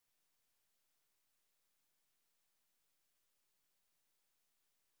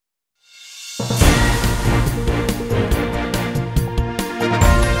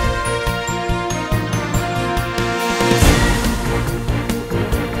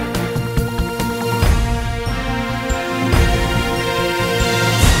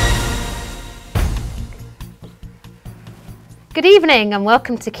Good evening and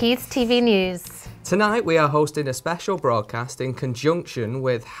welcome to Quays TV News. Tonight we are hosting a special broadcast in conjunction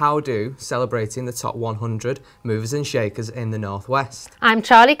with How Do, celebrating the top 100 movers and shakers in the Northwest. I'm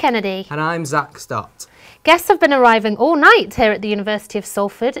Charlie Kennedy. And I'm Zach Stott. Guests have been arriving all night here at the University of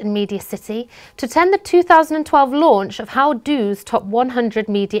Salford in Media City to attend the 2012 launch of How Do's Top 100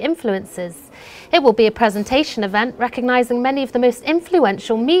 Media Influencers. It will be a presentation event recognising many of the most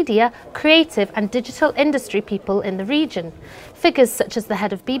influential media, creative and digital industry people in the region. Figures such as the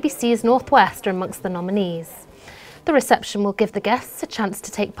head of BBC's Northwest are amongst the nominees. The reception will give the guests a chance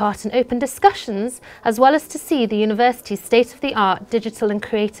to take part in open discussions as well as to see the university's state-of-the-art digital and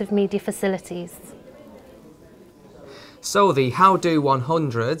creative media facilities. So the How Do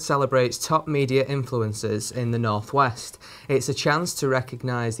 100 celebrates top media influencers in the Northwest. It's a chance to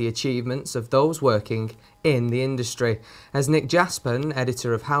recognise the achievements of those working in the industry, as Nick Jaspin,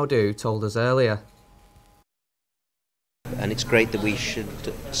 editor of How Do, told us earlier. And it's great that we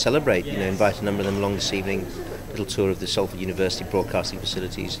should celebrate, invite a number of them along this evening, little tour of the Salford University broadcasting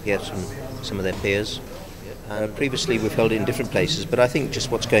facilities, hear from some of their peers. Previously we've held it in different places, but I think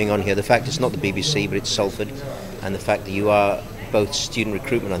just what's going on here, the fact it's not the BBC but it's Salford, and the fact that you are both student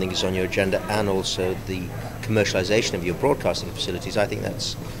recruitment I think is on your agenda and also the commercialisation of your broadcasting facilities, I think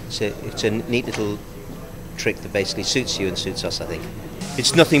it's a neat little trick that basically suits you and suits us, I think.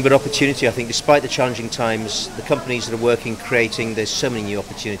 It's nothing but opportunity, I think, despite the challenging times, the companies that are working, creating, there's so many new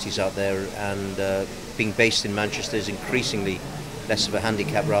opportunities out there, and being based in Manchester is increasingly less of a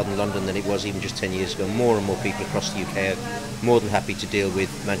handicap rather than London than it was even just 10 years ago. More and more people across the UK are more than happy to deal with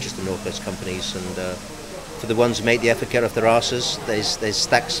Manchester Northwest companies, and for the ones who make the effort, get off their arses, there's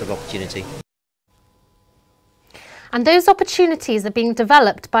stacks of opportunity. And those opportunities are being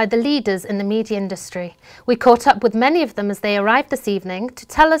developed by the leaders in the media industry. We caught up with many of them as they arrived this evening to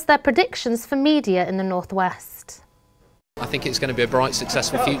tell us their predictions for media in the Northwest. I think it's going to be a bright,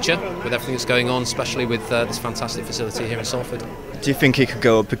 successful future with everything that's going on, especially with this fantastic facility here in Salford. Do you think it could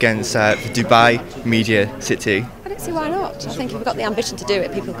go up against the Dubai Media City? I don't see why not. I think if we've got the ambition to do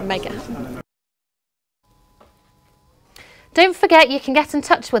it, people can make it happen. Don't forget you can get in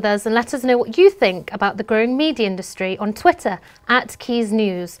touch with us and let us know what you think about the growing media industry on Twitter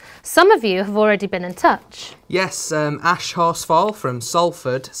 @QuaysNews. Some of you have already been in touch. Yes, Ash Horsefall from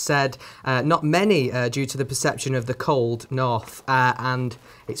Salford said not many due to the perception of the cold north and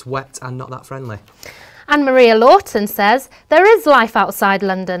it's wet and not that friendly. And Maria Lawton says there is life outside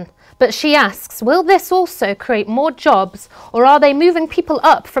London, but she asks, will this also create more jobs or are they moving people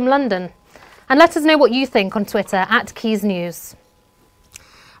up from London? And let us know what you think on Twitter @QuaysNews.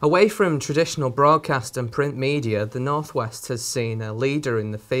 Away from traditional broadcast and print media, the Northwest has seen a leader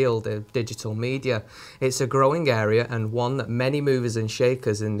in the field of digital media. It's a growing area and one that many movers and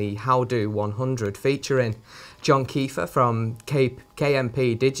shakers in the How Do 100 feature in. John Kiefer from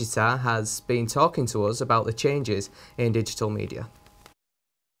KMP Digita has been talking to us about the changes in digital media.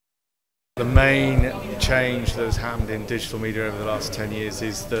 The main change that has happened in digital media over the last 10 years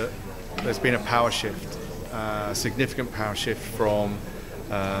is that there's been a power shift, a significant power shift from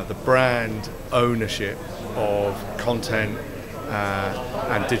the brand ownership of content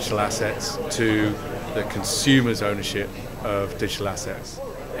and digital assets to the consumer's ownership of digital assets.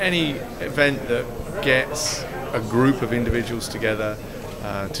 Any event that gets a group of individuals together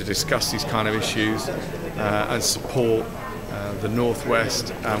to discuss these kind of issues and support the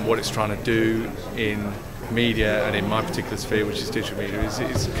Northwest and what it's trying to do in media and in my particular sphere, which is digital media,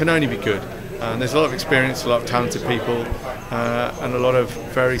 can only be good. And there's a lot of experience, a lot of talented people and a lot of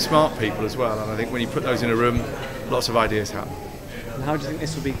very smart people as well, and I think when you put those in a room, lots of ideas happen. And how do you think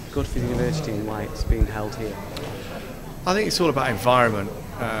this will be good for the university and why it's being held here? I think it's all about environment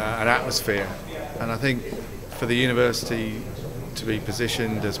and atmosphere, and I think for the university to be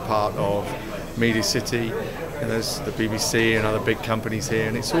positioned as part of Media City, and there's the BBC and other big companies here,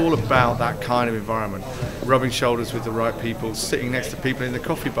 and it's all about that kind of environment, rubbing shoulders with the right people, sitting next to people in the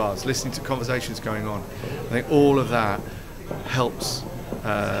coffee bars, listening to conversations going on. I think all of that helps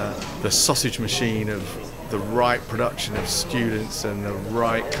the sausage machine of the right production of students and the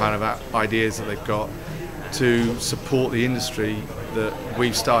right kind of ideas that they've got to support the industry that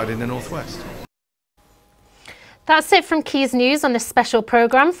we've started in the Northwest. That's it from Quays News on this special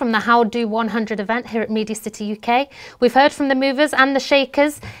programme from the How Do 100 event here at Media City UK. We've heard from the movers and the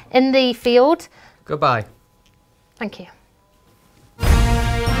shakers in the field. Goodbye. Thank you.